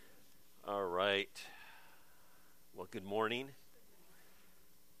right. Well, good morning.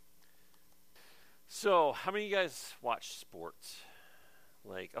 So, how many of you guys watch sports?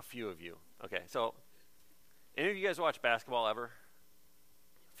 Like a few of you. Okay, so any of you guys watch basketball ever?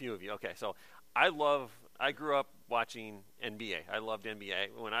 A few of you. Okay, so I grew up watching NBA. I loved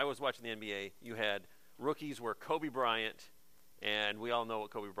NBA. When I was watching the NBA, you had rookies were Kobe Bryant, and we all know what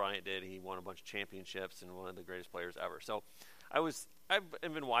Kobe Bryant did. He won a bunch of championships and one of the greatest players ever. So I've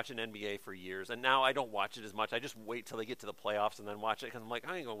been watching NBA for years, and now I don't watch it as much. I just wait till they get to the playoffs and then watch it because I'm like,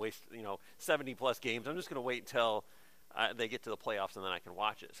 I ain't going to waste 70 plus games. I'm just going to wait until they get to the playoffs and then I can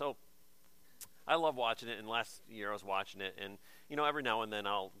watch it. So I love watching it, and last year I was watching it, and every now and then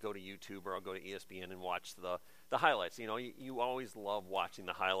I'll go to YouTube or I'll go to ESPN and watch the highlights. You always love watching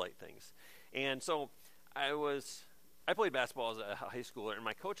the highlight things. And so I played basketball as a high schooler, and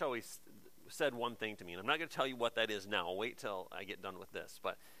my coach always said one thing to me, and I'm not going to tell you what that is now. Wait till I get done with this.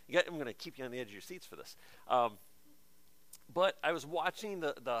 But I'm going to keep you on the edge of your seats for this. But I was watching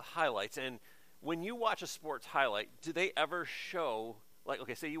the highlights, and when you watch a sports highlight, do they ever show,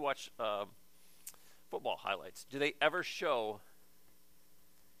 say you watch football highlights, do they ever show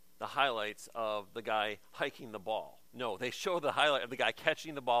the highlights of the guy hiking the ball? No, they show the highlight of the guy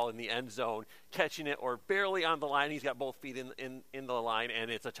catching the ball in the end zone, catching it or barely on the line. He's got both feet in the line,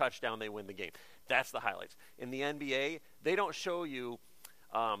 and it's a touchdown. They win the game. That's the highlights. In the NBA, they don't show you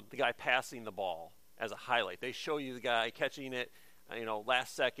the guy passing the ball as a highlight. They show you the guy catching it,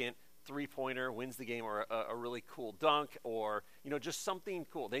 last second, three-pointer, wins the game, or a really cool dunk, or, just something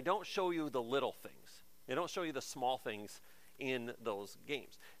cool. They don't show you the little things. They don't show you the small things in those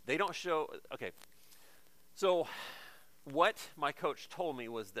games. They don't show, okay, so what my coach told me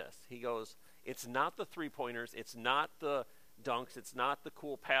was this. He goes, it's not the three-pointers, it's not the dunks, it's not the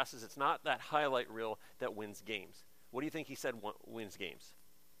cool passes, it's not that highlight reel that wins games. What do you think he said wins games?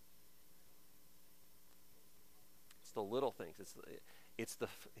 It's the little things.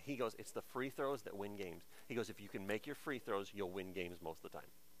 He goes, it's the free throws that win games. He goes, if you can make your free throws, you'll win games most of the time.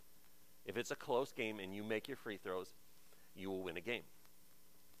 If it's a close game and you make your free throws, you will win a game.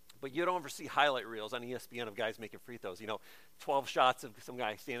 But you don't ever see highlight reels on ESPN of guys making free throws. 12 shots of some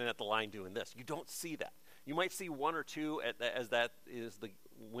guy standing at the line doing this. You don't see that. You might see one or two as that is the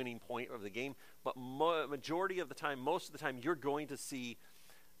winning point of the game. But majority of the time, most of the time, you're going to see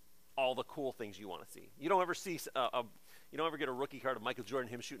all the cool things you want to see. You don't ever see you don't ever get a rookie card of Michael Jordan,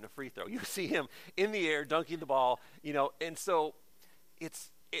 him shooting a free throw. You see him in the air, dunking the ball, and so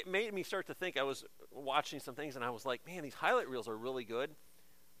it made me start to think. I was watching some things, and I was like, man, these highlight reels are really good,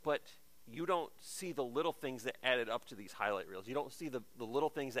 but you don't see the little things that added up to these highlight reels. You don't see the little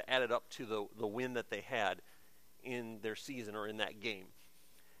things that added up to the win that they had in their season or in that game.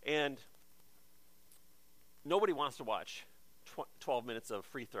 And nobody wants to watch 12 minutes of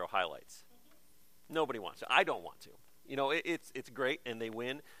free throw highlights. Nobody wants to. I don't want to. It's great, and they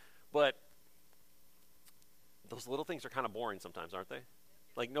win, but those little things are kind of boring sometimes, aren't they?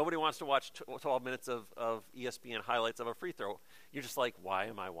 Like, nobody wants to watch 12 minutes of ESPN highlights of a free throw. You're just like, why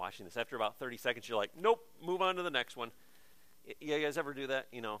am I watching this? After about 30 seconds, you're like, nope, move on to the next one. You guys ever do that?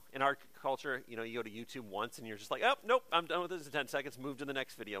 In our culture, you go to YouTube once, and you're just like, oh, nope, I'm done with this in 10 seconds. Move to the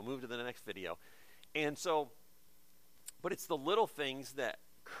next video. And so, but it's the little things that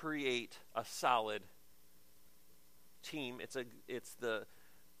create a solid team. It's the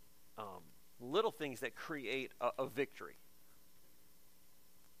little things that create a victory.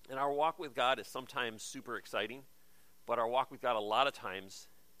 And our walk with God is sometimes super exciting, but our walk with God a lot of times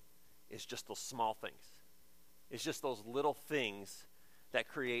is just those small things. It's just those little things that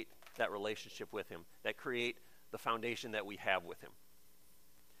create that relationship with Him, that create the foundation that we have with Him.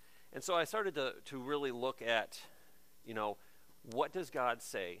 And so I started to really look at, what does God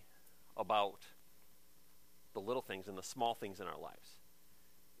say about the little things and the small things in our lives?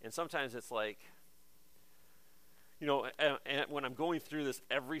 And sometimes it's like, and when I'm going through this,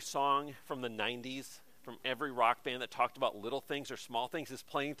 every song from the 90s, from every rock band that talked about little things or small things is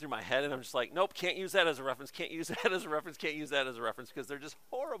playing through my head, and I'm just like, nope, can't use that as a reference, because they're just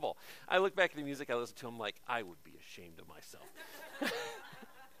horrible. I look back at the music I listen to, I'm like, I would be ashamed of myself.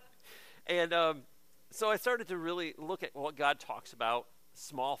 And so I started to really look at what God talks about,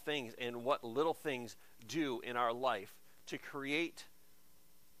 small things, and what little things do in our life to create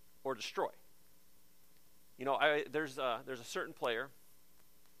or destroy. There's a certain player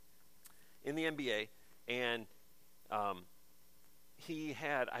in the NBA, and he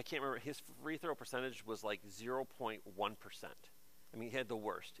had, I can't remember, his free throw percentage was like 0.1%. I mean, he had the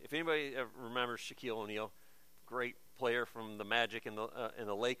worst. If anybody remembers Shaquille O'Neal, great player from the Magic and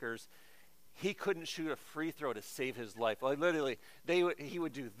the Lakers, he couldn't shoot a free throw to save his life. Like literally, he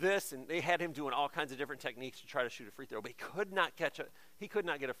would do this, and they had him doing all kinds of different techniques to try to shoot a free throw, but he could not get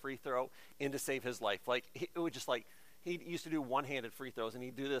a free throw in to save his life. Like it would just like he used to do one-handed free throws, and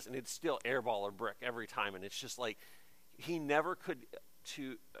he'd do this, and it'd still airball or brick every time, and it's just like he never could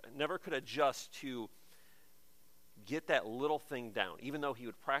adjust to get that little thing down. Even though he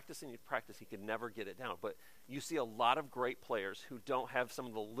would practice and he'd practice, he could never get it down. But you see a lot of great players who don't have some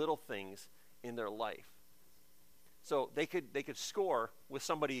of the little things in their life. So they could score with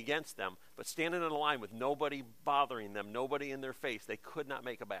somebody against them, but standing in a line with nobody bothering them, nobody in their face, they could not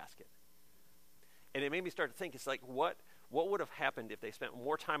make a basket. And it made me start to think, it's like, what would have happened if they spent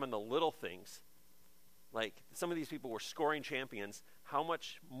more time on the little things? Like, some of these people were scoring champions. How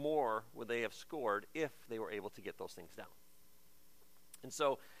much more would they have scored if they were able to get those things down? And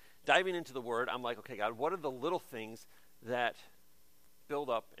so, diving into the Word, I'm like, okay, God, what are the little things that build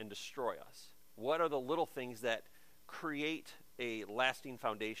up and destroy us? What are the little things that create a lasting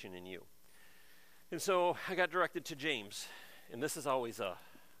foundation in you? And so I got directed to James, and this is always a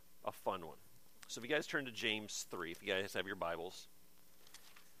fun one. So if you guys turn to James 3, if you guys have your Bibles.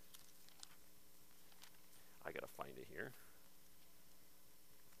 I got to find it here.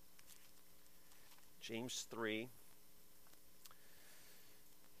 James 3.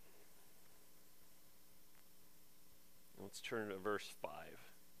 Let's turn to verse 5.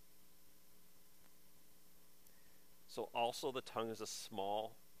 So also the tongue is a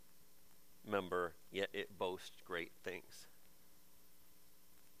small member, yet it boasts great things.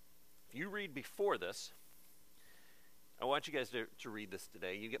 If you read before this, I want you guys to read this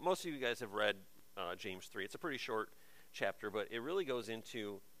today. Most of you guys have read James 3. It's a pretty short chapter, but it really goes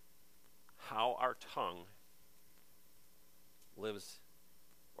into how our tongue lives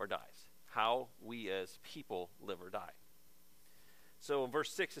or dies. How we as people live or die. So in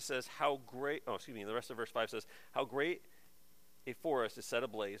verse 6 it says, the rest of verse 5 says, how great a forest is set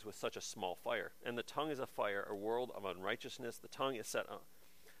ablaze with such a small fire. And the tongue is a fire, a world of unrighteousness. The tongue is set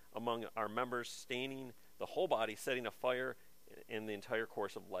among our members, staining the whole body, setting a fire in the entire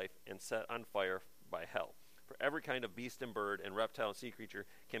course of life, and set on fire by hell. For every kind of beast and bird and reptile and sea creature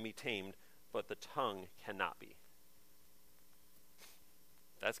can be tamed, but the tongue cannot be.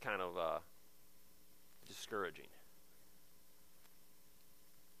 That's kind of discouraging.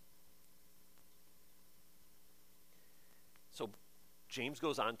 So James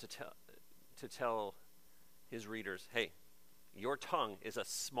goes on to tell his readers, hey, your tongue is a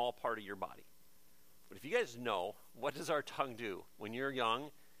small part of your body. But if you guys know, what does our tongue do? When you're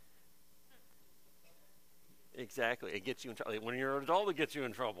young, exactly, it gets you in trouble. When you're an adult, it gets you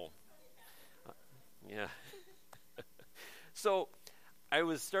in trouble. Yeah. So I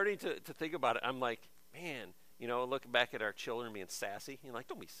was starting to think about it. I'm like, man, looking back at our children being sassy, like,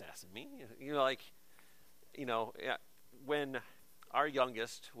 don't be sassing me. When our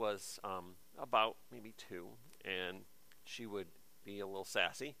youngest was about maybe 2, and she would be a little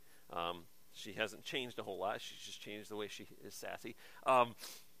sassy. She hasn't changed a whole lot. She's just changed the way she is sassy.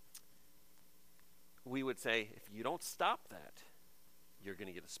 We would say, if you don't stop that, you're going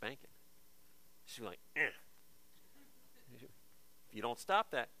to get a spanking. She'd be like, eh. If you don't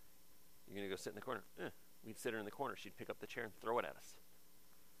stop that, you're going to go sit in the corner. We'd sit her in the corner. She'd pick up the chair and throw it at us.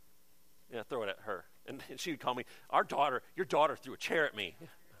 Yeah, throw it at her. And she would call me, your daughter threw a chair at me.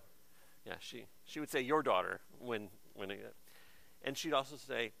 Yeah, she would say, your daughter, and she'd also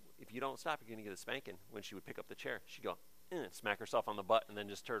say, if you don't stop, you're going to get a spanking. When she would pick up the chair, she'd go, smack herself on the butt, and then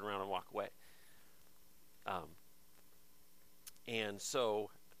just turn around and walk away. And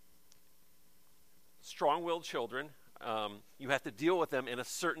so, strong-willed children, you have to deal with them in a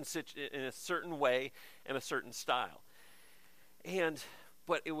certain way and a certain style.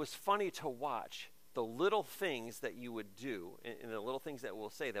 But it was funny to watch the little things that you would do and the little things that we'll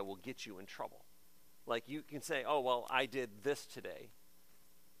say that will get you in trouble. Like you can say, oh, well, I did this today.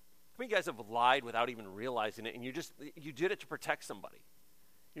 How many guys have lied without even realizing it, and you did it to protect somebody?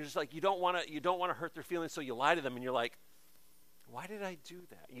 You're just like, you don't want to hurt their feelings, so you lie to them, and you're like, why did I do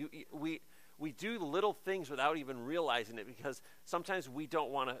that? We do little things without even realizing it, because sometimes we don't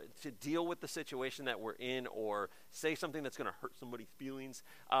want to deal with the situation that we're in or say something that's going to hurt somebody's feelings.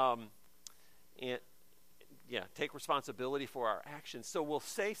 Take responsibility for our actions. So we'll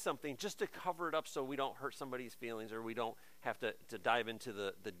say something just to cover it up so we don't hurt somebody's feelings, or we don't have to dive into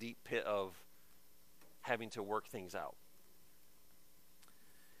the deep pit of having to work things out.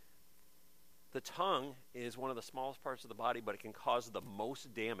 The tongue is one of the smallest parts of the body, but it can cause the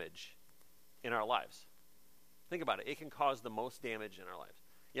most damage in our lives. Think about it. It can cause the most damage in our lives.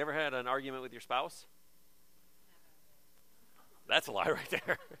 You ever had an argument with your spouse? That's a lie right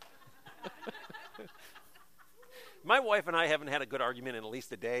there. My wife and I haven't had a good argument in at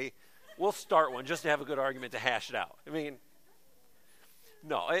least a day. We'll start one just to have a good argument to hash it out. I mean,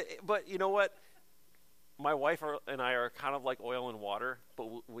 no, but you know what? My wife and I are kind of like oil and water,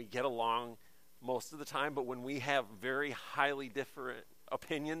 but we get along most of the time. But when we have very highly different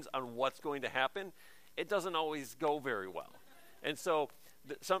opinions on what's going to happen, it doesn't always go very well. And so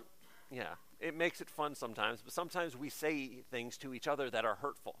it makes it fun sometimes, but sometimes we say things to each other that are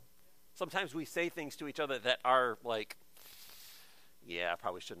hurtful. Sometimes we say things to each other that are like, yeah, I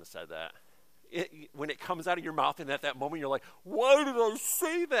probably shouldn't have said that. When it comes out of your mouth and at that moment you're like, why did I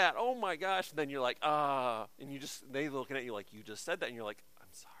say that? Oh my gosh. And then you're like, and they looking at you like, you just said that. And you're like, I'm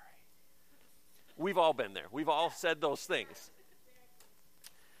sorry. We've all been there. We've all said those things.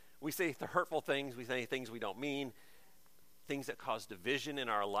 We say the hurtful things. We say things we don't mean. Things that cause division in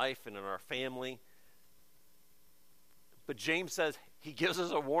our life and in our family. But James says, he gives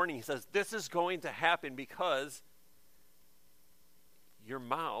us a warning. He says, this is going to happen because your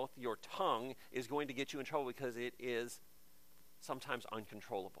mouth, your tongue, is going to get you in trouble because it is sometimes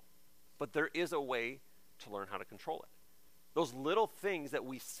uncontrollable. But there is a way to learn how to control it. Those little things that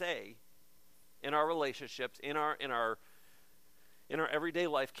we say in our relationships, in our everyday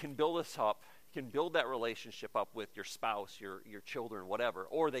life can build us up, can build that relationship up with your spouse, your children, whatever,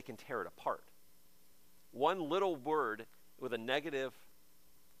 or they can tear it apart. One little word with a negative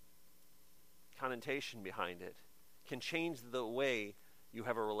connotation behind it can change the way you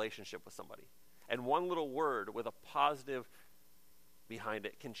have a relationship with somebody. And one little word with a positive behind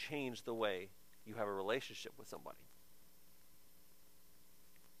it can change the way you have a relationship with somebody.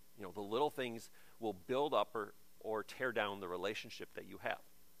 You know, the little things will build up or tear down the relationship that you have.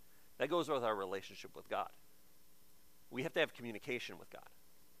 That goes with our relationship with God. We have to have communication with God.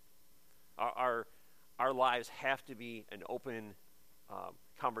 Our lives have to be an open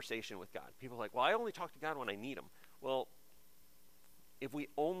conversation with God. People are like, well, I only talk to God when I need him. Well, if we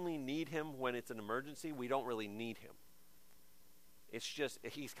only need him when it's an emergency, we don't really need him. It's just,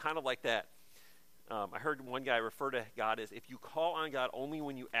 he's kind of like that. I heard one guy refer to God as, if you call on God only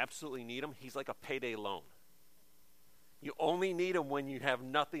when you absolutely need him, he's like a payday loan. You only need him when you have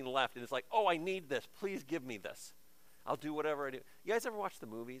nothing left. And it's like, oh, I need this. Please give me this. I'll do whatever I do. You guys ever watch the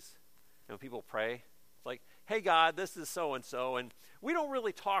movies? And when people pray, it's like, hey, God, this is so-and-so. And we don't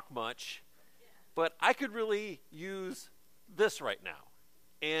really talk much, but I could really use this right now.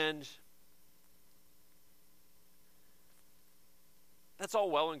 And that's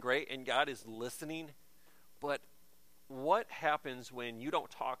all well and great, and God is listening. But what happens when you don't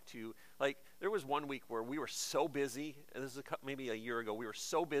talk to, like, there was one week where we were so busy, and this is maybe a year ago, we were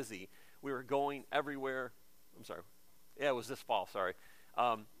so busy, we were going everywhere. I'm sorry. Yeah, it was this fall, sorry.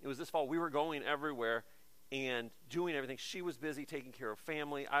 It was this fall. We were going everywhere and doing everything. She was busy taking care of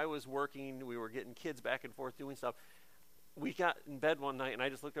family. I was working. We were getting kids back and forth doing stuff. We got in bed one night, and I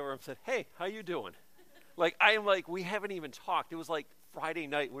just looked over and said, hey, how you doing? We haven't even talked. It was like Friday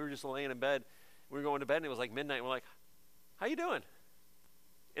night. We were just laying in bed. We were going to bed, and it was like midnight. And we're like, how you doing?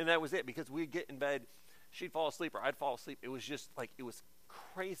 And that was it, because we'd get in bed. She'd fall asleep, or I'd fall asleep. It was just like, it was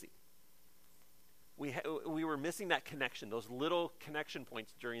crazy. We were missing that connection, those little connection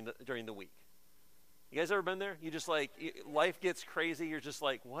points during the week. You guys ever been there? You just like, life gets crazy. You're just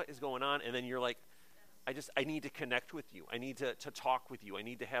like, what is going on? And then you're like, I need to connect with you. I need to talk with you. I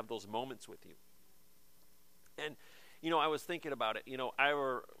need to have those moments with you. And, I was thinking about it.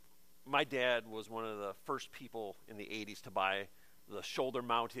 My dad was one of the first people in the 80s to buy the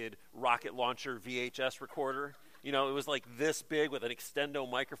shoulder-mounted rocket launcher VHS recorder. It was like this big with an extendo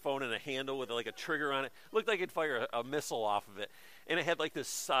microphone and a handle with like a trigger on it. Looked like it'd fire a missile off of it. And it had like this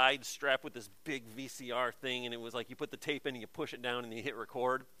side strap with this big VCR thing, and it was like you put the tape in and you push it down and you hit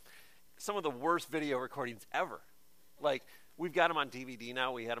record. Some of the worst video recordings ever. Like, we've got them on DVD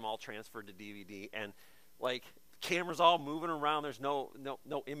now. We had them all transferred to DVD, and like cameras all moving around. There's no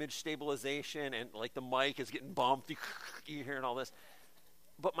image stabilization, and like the mic is getting bumped. You're hearing all this.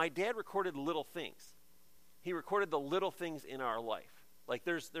 But my dad recorded little things. He recorded the little things in our life. Like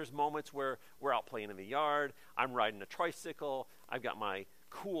there's moments where we're out playing in the yard. I'm riding a tricycle. I've got my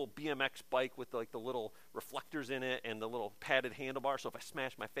cool BMX bike with like the little reflectors in it and the little padded handlebar. So if I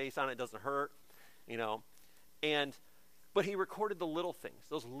smash my face on it, it doesn't hurt, But he recorded the little things.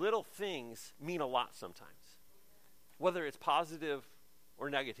 Those little things mean a lot sometimes. Whether it's positive or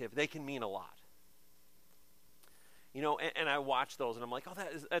negative, they can mean a lot. And I watch those, and I'm like, oh,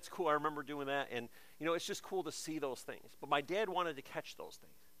 that's cool. I remember doing that. And, it's just cool to see those things. But my dad wanted to catch those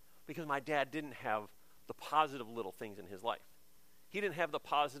things because my dad didn't have the positive little things in his life. He didn't have the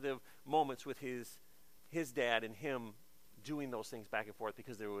positive moments with his dad and him doing those things back and forth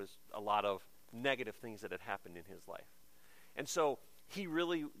because there was a lot of negative things that had happened in his life. And so he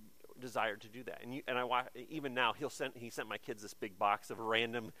really desired to do that. Even now, he sent my kids this big box of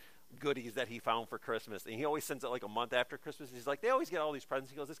random goodies that he found for Christmas. And he always sends it like a month after Christmas. He's like, they always get all these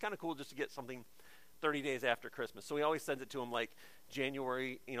presents. He goes, it's kind of cool just to get something 30 days after Christmas. So he always sends it to him like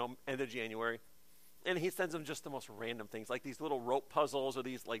January, end of January. And he sends them just the most random things, like these little rope puzzles or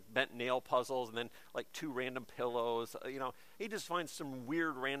these like bent nail puzzles, and then like 2 random pillows. He just finds some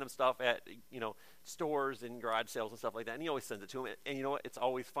weird random stuff at stores and garage sales and stuff like that. And he always sends it to him. And you know what? It's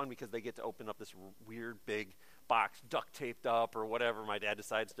always fun because they get to open up this weird big box, duct taped up or whatever my dad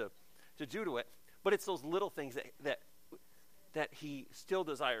decides to do to it. But it's those little things that he still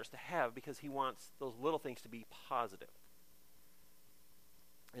desires to have because he wants those little things to be positive.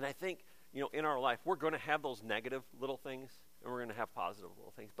 And I think, in our life, we're going to have those negative little things, and we're going to have positive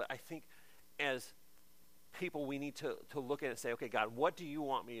little things. But I think as people, we need to look at it and say, okay, God, what do you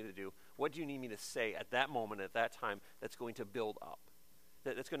want me to do? What do you need me to say at that moment, at that time, that's going to build up,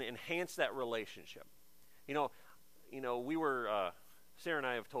 that's going to enhance that relationship? We were, Sarah and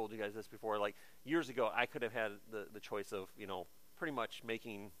I have told you guys this before, like years ago, I could have had the choice of, pretty much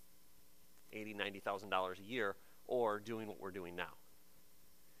making $80,000, $90,000 a year or doing what we're doing now.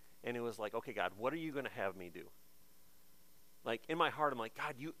 And it was like, okay, God, what are you going to have me do? Like, in my heart, I'm like,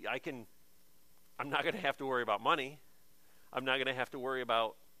 God, I'm not going to have to worry about money. I'm not going to have to worry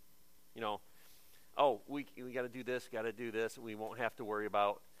about, we got to do this, got to do this. We won't have to worry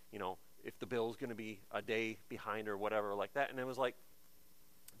about, if the bill's going to be a day behind or whatever like that. And it was like,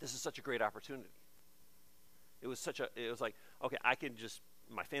 this is such a great opportunity. It was like, okay,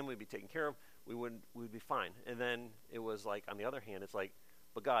 my family would be taken care of. We'd be fine. And then it was like, on the other hand, it's like,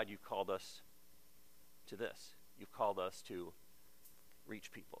 but God, you've called us to this. You've called us to reach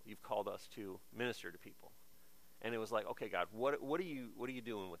people. You've called us to minister to people. And it was like, okay, God, what are you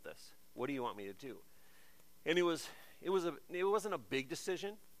doing with this? What do you want me to do? And it wasn't a big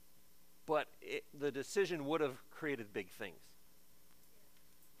decision, but the decision would have created big things.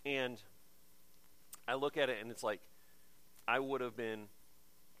 And I look at it and it's like, I would have been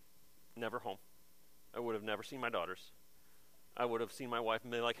never home. I would have never seen my daughters. I would have seen my wife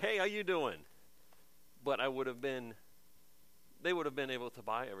and been like, hey, how you doing? But they would have been able to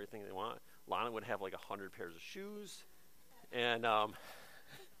buy everything they want. Lana would have like 100 pairs of shoes. And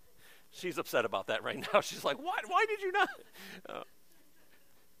she's upset about that right now. She's like, what? Why did you not?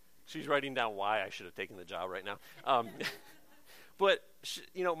 She's writing down why I should have taken the job right now. But,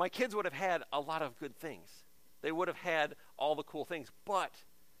 my kids would have had a lot of good things. They would have had all the cool things, but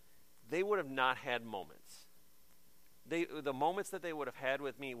they would have not had moments. The moments that they would have had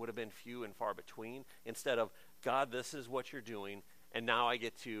with me would have been few and far between, instead of, God, this is what you're doing, and now I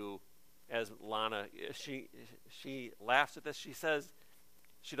get to, as Lana, she laughs at this. She says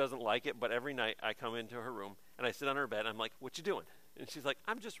she doesn't like it, but every night I come into her room, and I sit on her bed, and I'm like, what you doing? And she's like,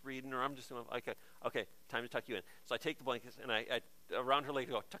 I'm just reading, or I'm just doing, okay, time to tuck you in. So I take the blankets, and I around her leg,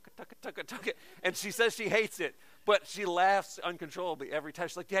 go, tuck it, tuck it, tuck it, tuck it. And she says she hates it, but she laughs uncontrollably every time.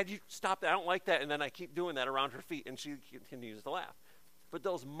 She's like, Dad, you stop that. I don't like that. And then I keep doing that around her feet, and she continues to laugh. But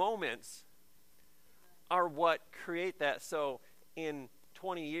those moments are what create that. So in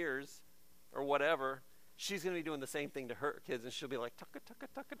 20 years or whatever, she's going to be doing the same thing to her kids, and she'll be like, tuck it, tuck it,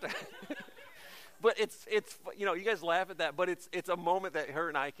 tuck it, tuck it. But it's you guys laugh at that, but it's a moment that her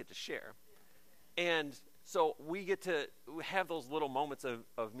and I get to share. And so we get to have those little moments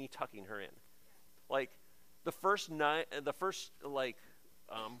of me tucking her in. Like the first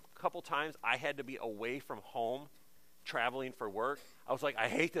couple times I had to be away from home traveling for work, I was like, I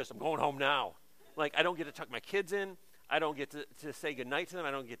hate this. I'm going home now. Like, I don't get to tuck my kids in. I don't get to say goodnight to them.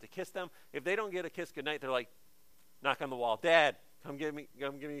 I don't get to kiss them. If they don't get a kiss goodnight, they're like, knock on the wall. Dad, come give me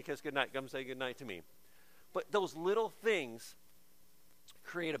a kiss goodnight. Come say goodnight to me. But those little things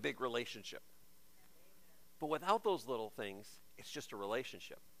create a big relationship. But without those little things, it's just a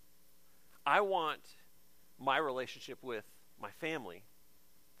relationship. I want my relationship with my family,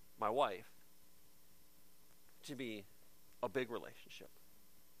 my wife, to be a big relationship.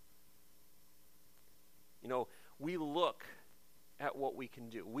 We look at what we can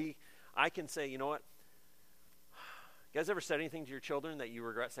do. I can say, you know what? You guys ever said anything to your children that you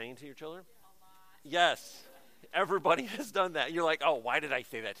regret saying to your children? Yes. Everybody has done that. You're like, oh, why did I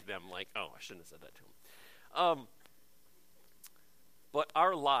say that to them? Like, oh, I shouldn't have said that to them. But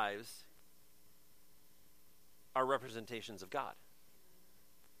our lives are representations of God.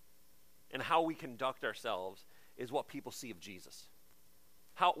 And how we conduct ourselves is what people see of Jesus.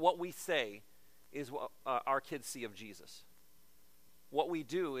 What we say is what our kids see of Jesus. What we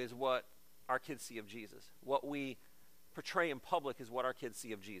do is what our kids see of Jesus. What we portray in public is what our kids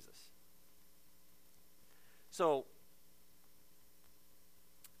see of Jesus. So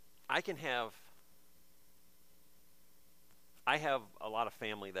I have a lot of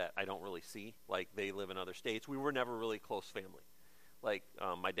family that I don't really see. Like, they live in other states. We were never really close family. Like,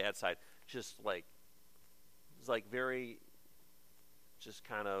 my dad's side, just like, it's like very, just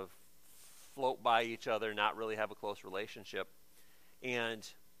kind of float by each other, not really have a close relationship. And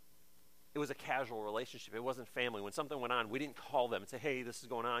it was a casual relationship. It wasn't family. When something went on, we didn't call them and say, hey, this is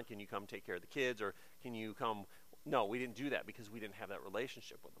going on. Can you come take care of the kids? Or can you come? No, we didn't do that because we didn't have that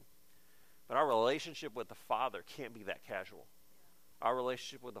relationship with them. But our relationship with the Father can't be that casual. Our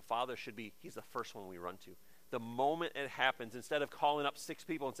relationship with the Father should be, he's the first one we run to. The moment it happens, instead of calling up 6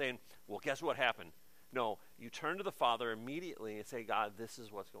 people and saying, well, guess what happened? No, you turn to the Father immediately and say, God, this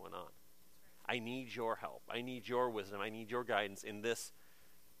is what's going on. I need your help. I need your wisdom. I need your guidance in this,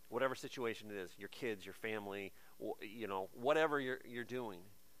 whatever situation it is, your kids, your family, you know, whatever you're doing.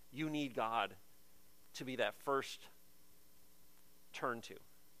 You need God to be that first turn to.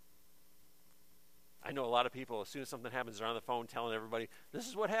 I know a lot of people, as soon as something happens, they're on the phone telling everybody, this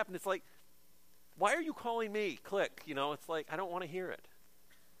is what happened. It's like, why are you calling me? Click. You know, it's like, I don't want to hear it.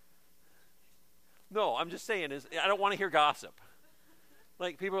 No, I'm just saying, I don't want to hear gossip.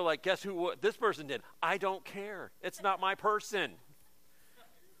 Like, people are like, guess what this person did? I don't care. It's not my person.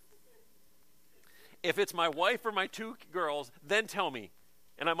 If it's my wife or my 2 girls, then tell me,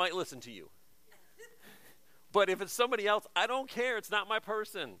 and I might listen to you. But if it's somebody else, I don't care. It's not my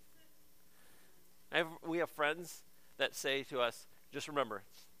person. We have friends that say to us, just remember,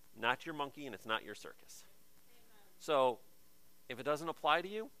 it's not your monkey and it's not your circus. Amen. So if it doesn't apply to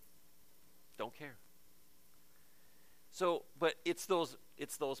you, don't care. So, but it's those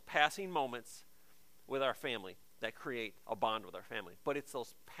passing moments with our family that create a bond with our family. But it's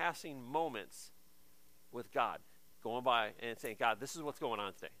those passing moments with God, going by and saying, God, this is what's going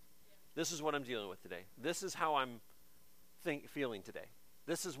on today. Yeah. This is what I'm dealing with today. This is how I'm feeling today.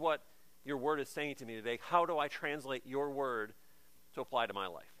 This is what your word is saying to me today. How do I translate your word to apply to my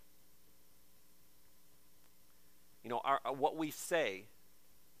life? You know, what we say,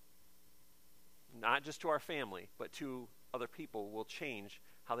 not just to our family, but to other people, will change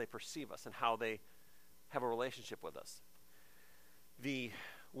how they perceive us and how they have a relationship with us. The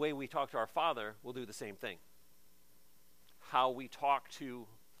way we talk to our Father will do the same thing. How we talk to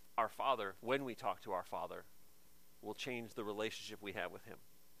our Father, when we talk to our Father, will change the relationship we have with him.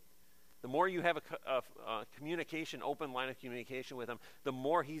 The more you have a communication, open line of communication with him, the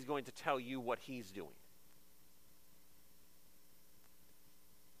more he's going to tell you what he's doing.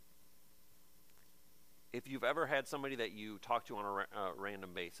 If you've ever had somebody that you talk to on a random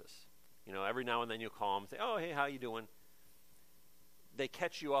basis, you know, every now and then you call them and say, oh, hey, how you doing? They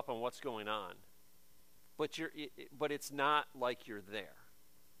catch you up on what's going on. But it's not like you're there.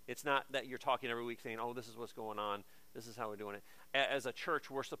 It's not that you're talking every week saying, oh, this is what's going on. This is how we're doing it. As a church,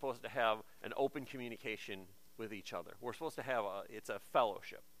 we're supposed to have an open communication with each other. We're supposed to have it's a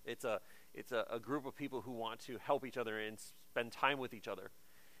fellowship. It's a group of people who want to help each other and spend time with each other.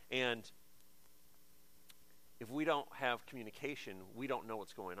 And if we don't have communication, we don't know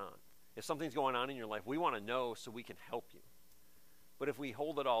what's going on. If something's going on in your life, we want to know so we can help you. But if we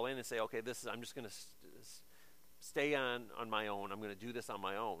hold it all in and say, okay, I'm just going to stay on my own, I'm going to do this on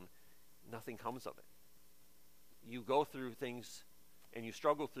my own, nothing comes of it. You go through things and you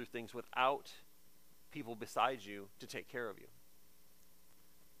struggle through things without people beside you to take care of you.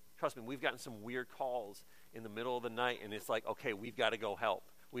 Trust me, we've gotten some weird calls in the middle of the night, and it's like, okay, we've got to go help.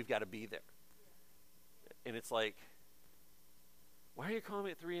 We've got to be there. And it's like, why are you calling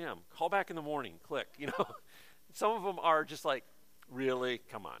me at 3 a.m.? Call back in the morning. Click. You know, some of them are just like, really?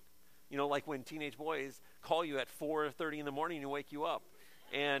 Come on. You know, like when teenage boys call you at 4:30 in the morning to wake you up.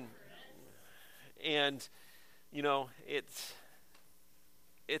 And you know, it's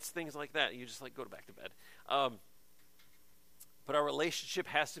things like that. You just like go back to bed. But our relationship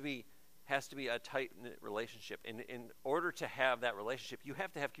has to be a tight-knit relationship. And in order to have that relationship, you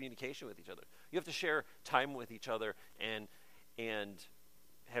have to have communication with each other. You have to share time with each other and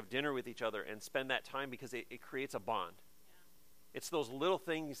have dinner with each other and spend that time, because it creates a bond. Yeah. It's those little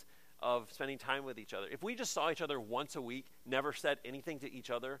things of spending time with each other. If we just saw each other once a week, never said anything to each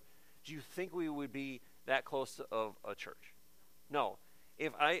other, do you think we would be that close of a church? No.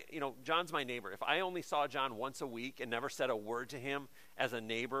 If John's my neighbor. If I only saw John once a week and never said a word to him as a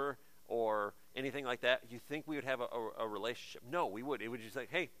neighbor or anything like that, you think we would have a relationship? No, we would. It would just like,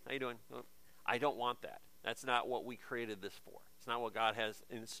 hey, how you doing? I don't want that. That's not what we created this for. It's not what God has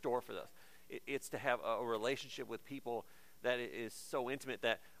in store for us. It's to have a relationship with people that is so intimate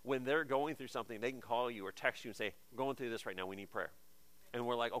that when they're going through something, they can call you or text you and say, "I'm going through this right now, we need prayer." And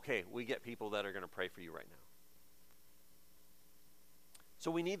we're like, okay, we get people that are going to pray for you right now.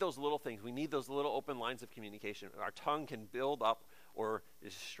 So we need those little things. We need those little open lines of communication. Our tongue can build up or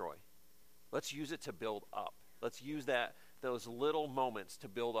destroy. Let's use it to build up. Let's use those little moments to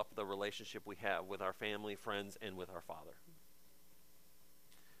build up the relationship we have with our family, friends, and with our Father.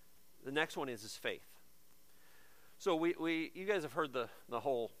 The next one is faith. So you guys have heard the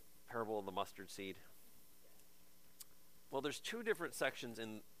whole parable of the mustard seed. Well, there's two different sections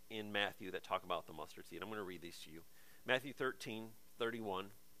in Matthew that talk about the mustard seed. I'm going to read these to you. Matthew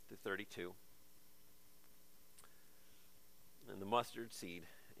 13:31 to 32. And the mustard seed.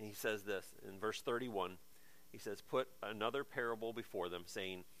 And he says this in verse 31. He says, "Put another parable before them,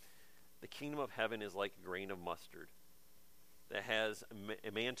 saying, the kingdom of heaven is like a grain of mustard that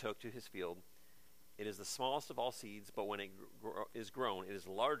a man took to his field. It is the smallest of all seeds, but when it is grown, it is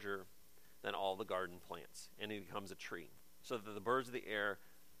larger than all the garden plants, and it becomes a tree, so that the birds of the air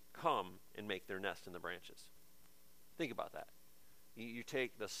come and make their nest in the branches." Think about that. You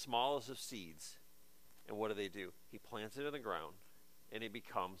take the smallest of seeds, and what do? He plants it in the ground, and it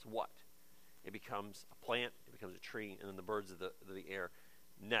becomes what? It becomes a plant, it becomes a tree, and then the birds of the air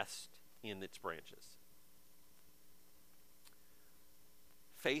nest in its branches.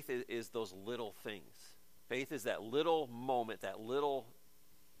 Faith is those little things. Faith is that little moment, that little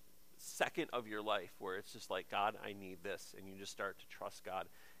second of your life where it's just like, God, I need this. And you just start to trust God.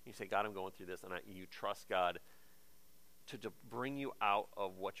 And you say, God, I'm going through this. And you trust God to bring you out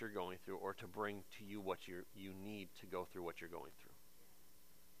of what you're going through, or to bring to you what you need to go through what you're going through.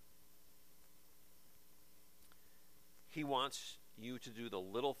 He wants you to do the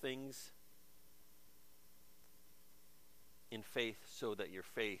little things in faith so that your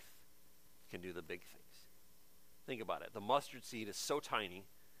faith can do the big things. Think about it. The mustard seed is so tiny,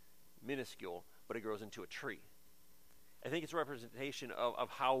 minuscule, but it grows into a tree. I think it's a representation of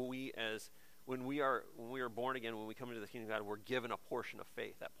how when we are born again, when we come into the kingdom of God, we're given a portion of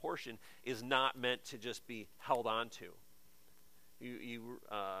faith. That portion is not meant to just be held on to. If you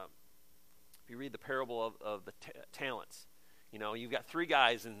read the parable of the talents, you've got three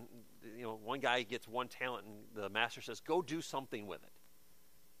guys, and one guy gets one talent, and the master says, "Go do something with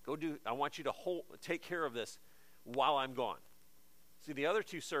it. I want you to take care of this while I'm gone." See, the other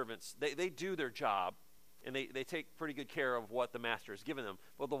two servants, they do their job, and they take pretty good care of what the master has given them.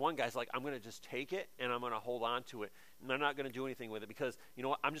 Well, the one guy's like, "I'm going to just take it, and I'm going to hold on to it, and I'm not going to do anything with it, because you know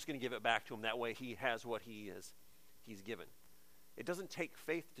what? I'm just going to give it back to him. That way he has what he's given." It doesn't take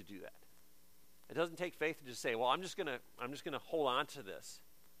faith to do that. It doesn't take faith to just say, "Well, I'm just going to hold on to this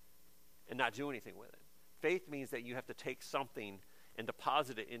and not do anything with it." Faith means that you have to take something and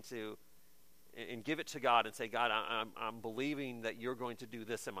deposit it into and give it to God and say, "God, I'm believing that you're going to do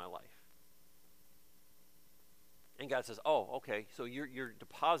this in my life." And God says, "Oh, okay, so you're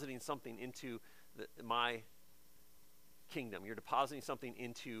depositing something into my kingdom. You're depositing something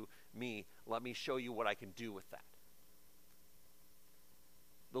into me. Let me show you what I can do with that."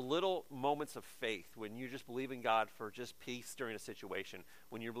 The little moments of faith, when you just believe in God for just peace during a situation,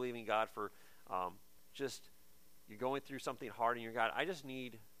 when you're believing God for you're going through something hard and you're, "God, I just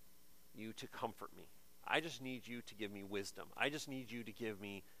need you to comfort me. I just need you to give me wisdom. I just need you to give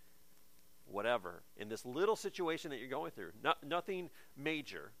me whatever in this little situation that you're going through." Nothing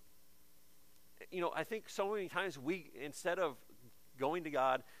major. I think so many times instead of going to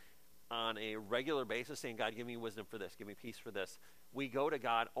God on a regular basis saying, "God, give me wisdom for this, give me peace for this," we go to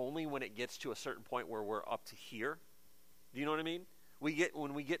God only when it gets to a certain point where we're up to here. Do you know what I mean?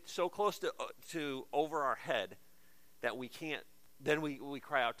 When we get so close to over our head that we can't, then we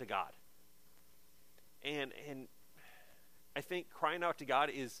cry out to God. And I think crying out to God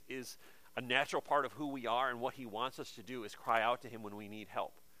is a natural part of who we are, and what he wants us to do is cry out to him when we need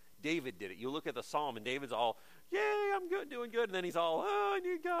help. David did it. You look at the psalm, and David's all, "Yay, I'm good, doing good," and then he's all, "Oh, I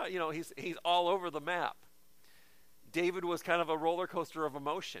need God." He's all over the map. David was kind of a roller coaster of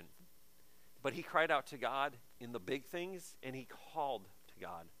emotion, but he cried out to God in the big things, and he called to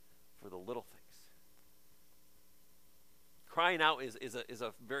God for the little things. Crying out is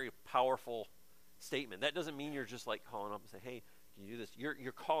a very powerful statement. That doesn't mean you're just like calling up and say, "Hey, can you do this?"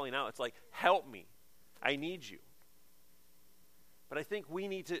 You're calling out. It's like, "Help me. I need you." But I think we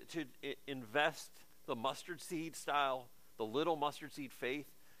need to invest the mustard seed style, the little mustard seed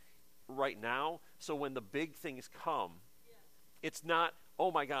faith right now, so when the big things come, it's not, "Oh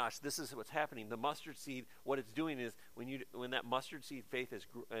my gosh, this is what's happening." The mustard seed, what it's doing is when that mustard seed faith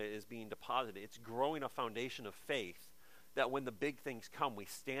is being deposited, it's growing a foundation of faith that when the big things come, we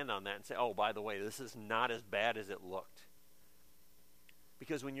stand on that and say, "Oh, by the way, this is not as bad as it looked.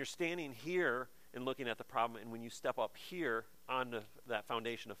 Because when you're standing here and looking at the problem, and when you step up here on that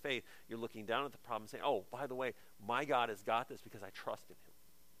foundation of faith, you're looking down at the problem and saying, oh, by the way, my God has got this because I trust in him.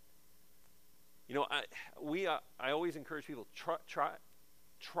 You know, I always encourage people,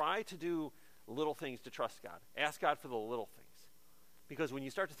 try to do little things to trust God. Ask God for the little things. Because when you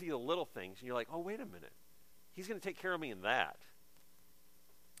start to see the little things, you're like, oh, wait a minute. He's going to take care of me in that.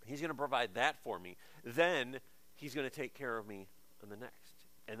 He's going to provide that for me. Then he's going to take care of me in the next.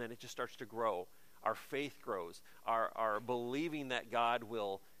 And then it just starts to grow. Our faith grows. Our believing that God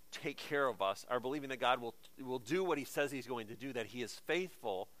will take care of us, our believing that God will do what he says he's going to do, that he is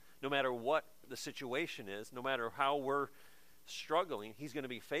faithful no matter what the situation is, no matter how we're struggling, he's going to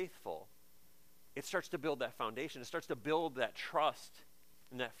be faithful. It starts to build that foundation. It starts to build that trust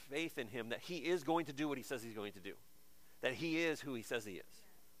and that faith in him that he is going to do what he says he's going to do, that he is who he says he is.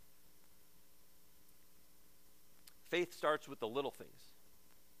 Faith starts with the little things.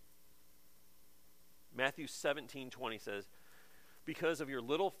 Matthew 17:20 says, because of your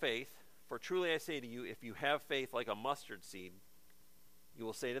little faith, for truly I say to you, if you have faith like a mustard seed, you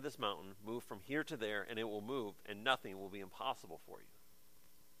will say to this mountain, move from here to there, and it will move, and nothing will be impossible for you.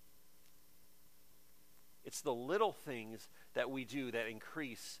 It's the little things that we do that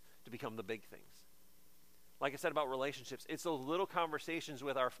increase to become the big things. Like I said about relationships, it's those little conversations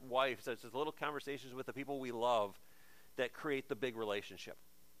with our wives, it's those little conversations with the people we love that create the big relationship.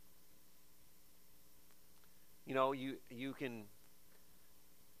 You know, you can,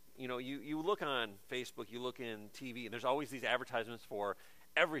 you know, you look on Facebook, you look in TV, and there's always these advertisements for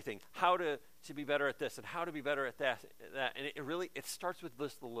everything, how to be better at this and how to be better at that. And it starts with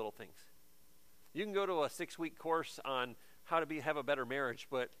the little things. You can go to a 6-week course on how to have a better marriage,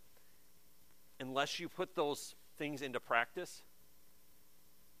 but unless you put those things into practice,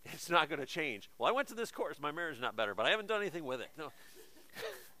 it's not going to change. Well, I went to this course, my marriage is not better, but I haven't done anything with it. No.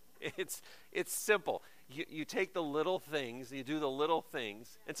 It's simple. You take the little things, you do the little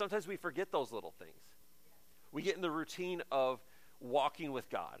things, and sometimes we forget those little things. We get in the routine of walking with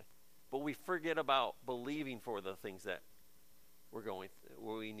God, but we forget about believing for the things that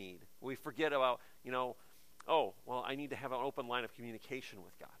we need. We forget about, oh, well, I need to have an open line of communication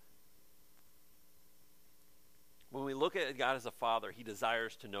with God. When we look at God as a father, he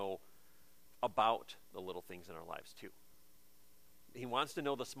desires to know about the little things in our lives too. He wants to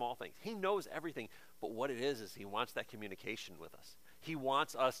know the small things. He knows everything, but what it is he wants that communication with us. He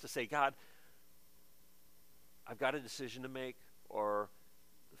wants us to say, God, I've got a decision to make, or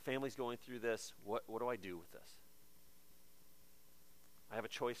the family's going through this. What do I do with this? I have a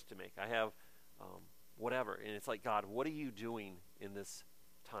choice to make. I have whatever. And it's like, God, what are you doing in this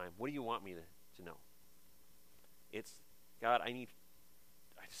time? What do you want me to know? It's, God, I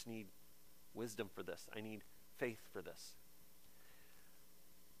just need wisdom for this. I need faith for this.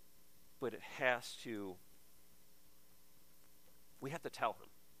 But we have to tell him.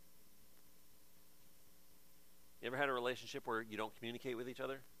 You ever had a relationship where you don't communicate with each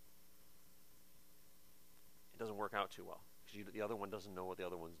other? It doesn't work out too well because the other one doesn't know what the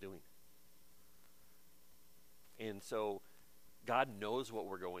other one's doing. And so God knows what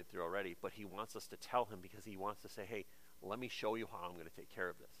we're going through already, but he wants us to tell him because he wants to say, hey, let me show you how I'm going to take care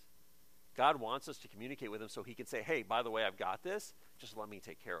of this. God wants us to communicate with him so he can say, hey, by the way, I've got this. Just let me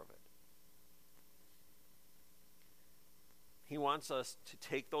take care of it. He wants us to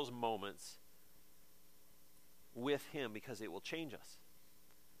take those moments with him because it will change us.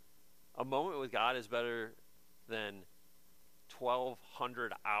 A moment with God is better than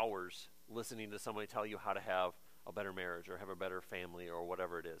 1,200 hours listening to somebody tell you how to have a better marriage or have a better family or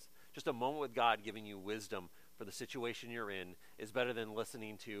whatever it is. Just a moment with God giving you wisdom for the situation you're in is better than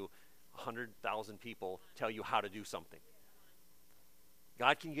listening to 100,000 people tell you how to do something.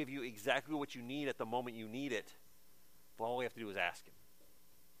 God can give you exactly what you need at the moment you need it, but all we have to do is ask him.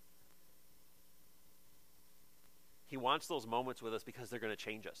 He wants those moments with us because they're going to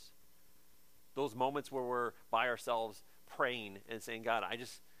change us. Those moments where we're by ourselves praying and saying, God,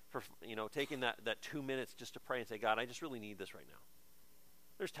 taking that 2 minutes just to pray and say, God, I just really need this right now.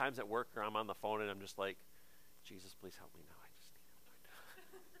 There's times at work where I'm on the phone and I'm just like, Jesus, please help me now. I just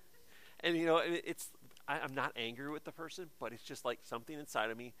need help right now. And I'm not angry with the person, but it's just like something inside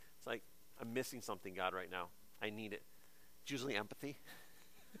of me. It's like, I'm missing something, God, right now. I need it. It's usually empathy.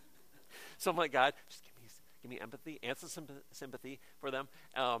 So I'm like, God, just give me empathy, answer some sympathy for them.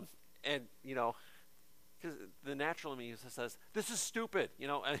 Because the natural in me says, this is stupid,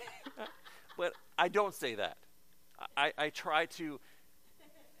 but I don't say that. I try to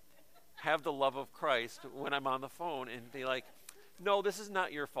have the love of Christ when I'm on the phone and be like, no, this is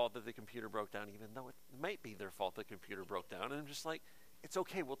not your fault that the computer broke down, even though it might be their fault the computer broke down. And I'm just like, It's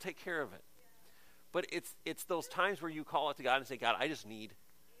okay. We'll take care of it. But it's those times where you call out to God and say, God, I just need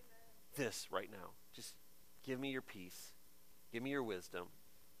this right now. Just give me your peace. Give me your wisdom.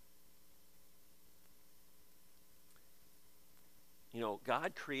 You know,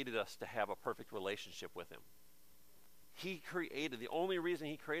 God created us to have a perfect relationship with him. The only reason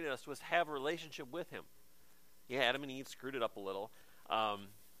he created us was have a relationship with him. Yeah, Adam and Eve screwed it up a little.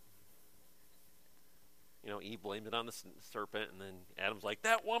 You know, Eve blamed it on the serpent, and then Adam's like,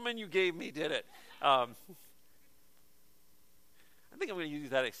 that woman you gave me did it. I think I'm going to use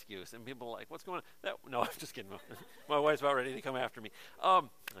that excuse. And people are like, what's going on? No, I'm just kidding. My wife's about ready to come after me. I'm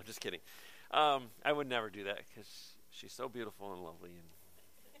just kidding. I would never do that because she's so beautiful and lovely, and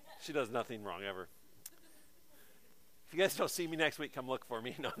she does nothing wrong ever. If you guys don't see me next week, come look for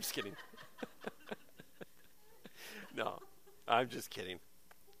me. No, I'm just kidding. No, I'm just kidding.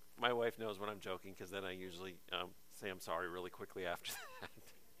 My wife knows when I'm joking because then I usually say I'm sorry really quickly after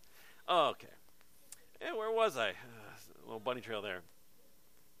that. Okay. And where was I? A little bunny trail there.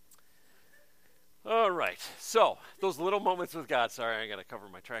 All right. So, those little moments with God. Sorry, I got to cover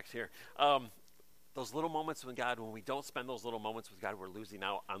my tracks here. Those little moments with God, when we don't spend those little moments with God, we're losing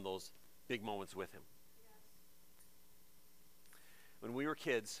out on those big moments with him. When we were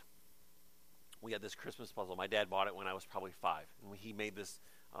kids, we had this Christmas puzzle. My dad bought it when I was probably 5. And he made this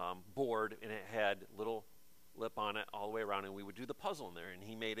board, and it had little lip on it all the way around, and we would do the puzzle in there, and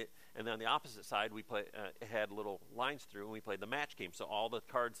he made it. And then on the opposite side, we play, it had little lines through, and we played the match game. So all the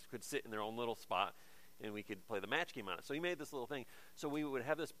cards could sit in their own little spot, and we could play the match game on it. So he made this little thing. So we would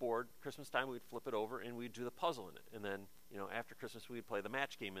have this board. Christmas time, we'd flip it over, and we'd do the puzzle in it. And then, you know, after Christmas, we'd play the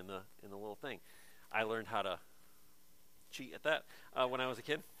match game in the little thing. I learned how to cheat at that when I was a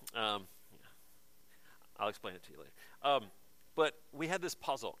kid. I'll explain it to you later. But we had this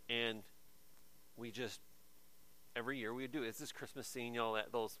puzzle, and we just, every year we would do it. It's this Christmas scene, you know,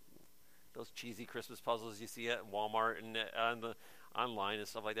 those cheesy Christmas puzzles you see at Walmart and online and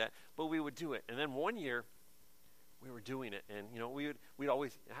stuff like that. But we would do it. And then one year, we were doing it, and, you know, we'd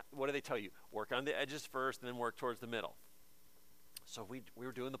always, what do they tell you? Work on the edges first, and then work towards the middle. So we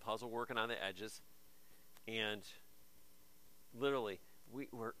were doing the puzzle, working on the edges, and literally,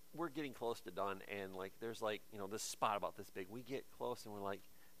 we're getting close to done, and like there's like, you know, this spot about this big. We get close, and we're like,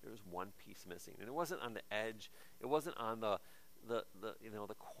 there's one piece missing, and it wasn't on the edge. It wasn't on the you know,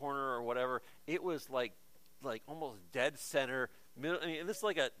 the corner or whatever. It was like almost dead center. Middle, I mean, this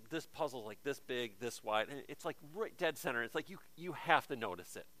puzzle's like this big, this wide, and it's like right dead center. It's like you have to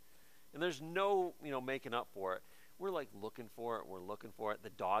notice it, and there's no, you know, making up for it. We're like looking for it. We're looking for it. The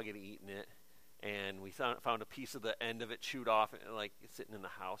dog had eaten it. And we found a piece of the end of it chewed off, and like it's sitting in the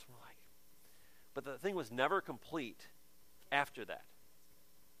house. We're like, but the thing was never complete after that.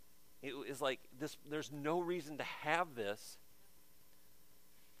 It was like this. There's no reason to have this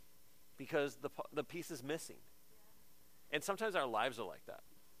because the piece is missing. And sometimes our lives are like that.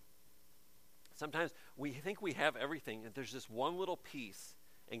 Sometimes we think we have everything, and there's this one little piece,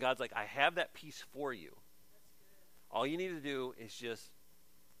 and God's like, I have that piece for you. All you need to do is just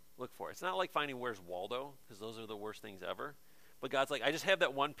look for it. It's not like finding Where's Waldo, because those are the worst things ever. But God's like, I just have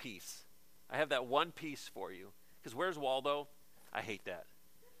that one piece. I have that one piece for you. Because Where's Waldo? I hate that.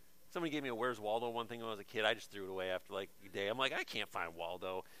 Somebody gave me a Where's Waldo one thing when I was a kid. I just threw it away after like a day. I'm like, I can't find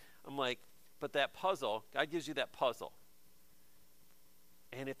Waldo. I'm like, but that puzzle, God gives you that puzzle.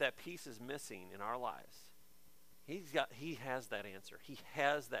 And if that piece is missing in our lives, He has that answer. He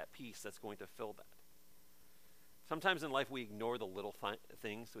has that piece that's going to fill that. Sometimes in life we ignore the little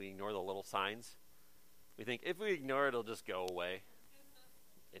things. We ignore the little signs. We think if we ignore it, it'll just go away.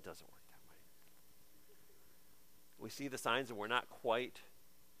 It doesn't work that way. We see the signs and we're not quite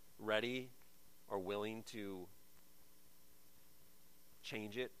ready or willing to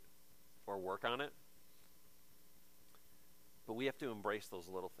change it or work on it. But we have to embrace those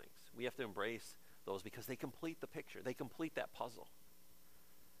little things. We have to embrace those because they complete the picture. They complete that puzzle.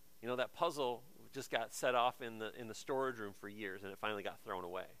 You know, that puzzle just got set off in the storage room for years, and it finally got thrown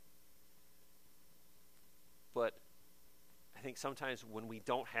away. But I think sometimes when we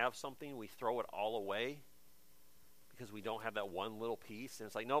don't have something, we throw it all away because we don't have that one little piece. And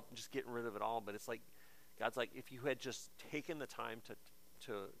it's like, nope, just getting rid of it all. But it's like, God's like, if you had just taken the time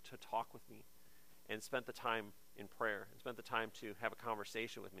to talk with me and spent the time in prayer and spent the time to have a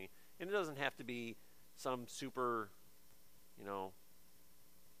conversation with me, and it doesn't have to be some super, you know,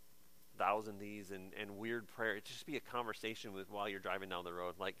 thousand these and weird prayer. It just be a conversation with while you're driving down the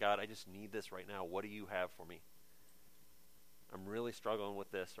road. Like, God, I just need this right now. What do you have for me? I'm really struggling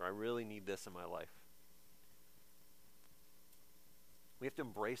with this, or I really need this in my life. We have to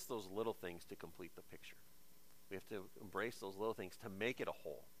embrace those little things to complete the picture. We have to embrace those little things to make it a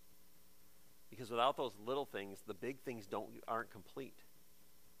whole. Because without those little things, the big things aren't complete.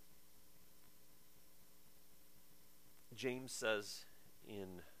 James says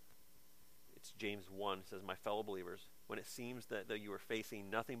it's James 1, says, my fellow believers, when it seems that you are facing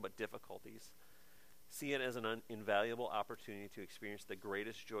nothing but difficulties, see it as an invaluable opportunity to experience the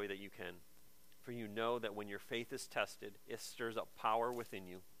greatest joy that you can. For you know that when your faith is tested, it stirs up power within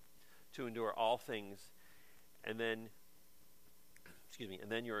you to endure all things, and then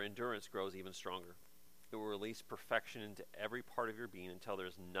your endurance grows even stronger. It will release perfection into every part of your being until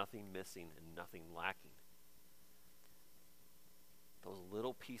there's nothing missing and nothing lacking. Those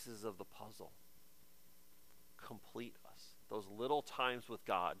little pieces of the puzzle complete us. Those little times with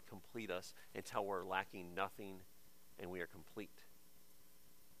God complete us until we're lacking nothing and we are complete.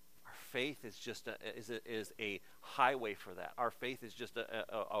 Our faith is just a highway for that. Our faith is just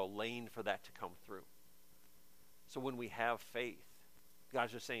a lane for that to come through. So when we have faith,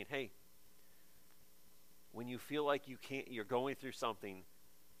 God's just saying, hey, when you feel like you're going through something,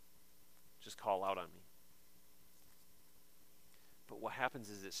 just call out on me. But what happens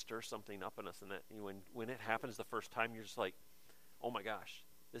is it stirs something up in us, and that when it happens the first time, you're just like, oh my gosh,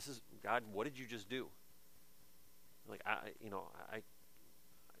 this is God. What did you just do? Like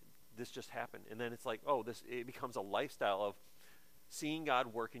this just happened, and then it's like, oh, it becomes a lifestyle of seeing God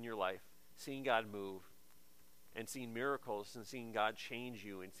work in your life, seeing God move, and seeing miracles, and seeing God change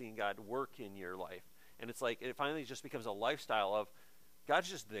you, and seeing God work in your life. And it's like it finally just becomes a lifestyle of God's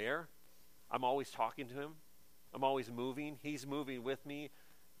just there. I'm always talking to him. I'm always moving. He's moving with me.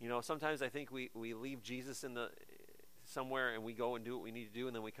 Sometimes I think we leave Jesus somewhere and we go and do what we need to do,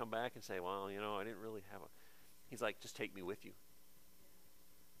 and then we come back and say, well, I didn't really have He's like, just take me with you.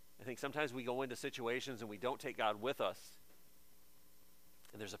 I think sometimes we go into situations and we don't take God with us,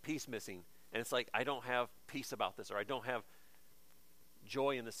 and there's a piece missing, and it's like, I don't have peace about this, or I don't have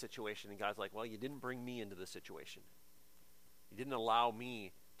joy in this situation. And God's like, well, you didn't bring me into the situation. You didn't allow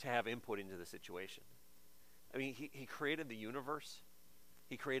me to have input into the situation. I mean, he created the universe.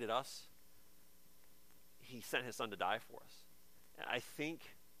 He created us. He sent his son to die for us. And I think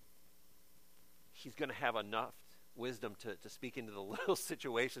he's going to have enough wisdom to speak into the little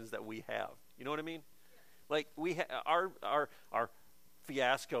situations that we have. You know what I mean? Yeah. Like our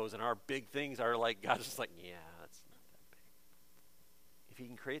fiascos and our big things are like, God's just like, yeah, that's not that big. If he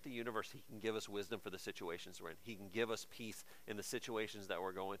can create the universe, he can give us wisdom for the situations we're in. He can give us peace in the situations that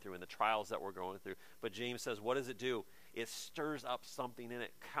we're going through and the trials that we're going through. But James says, what does it do? It stirs up something in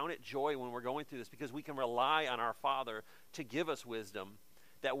it. Count it joy when we're going through this, because we can rely on our Father to give us wisdom,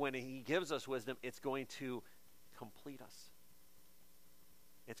 that when he gives us wisdom, it's going to complete us.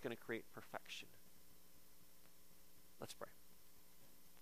 It's going to create perfection. Let's pray.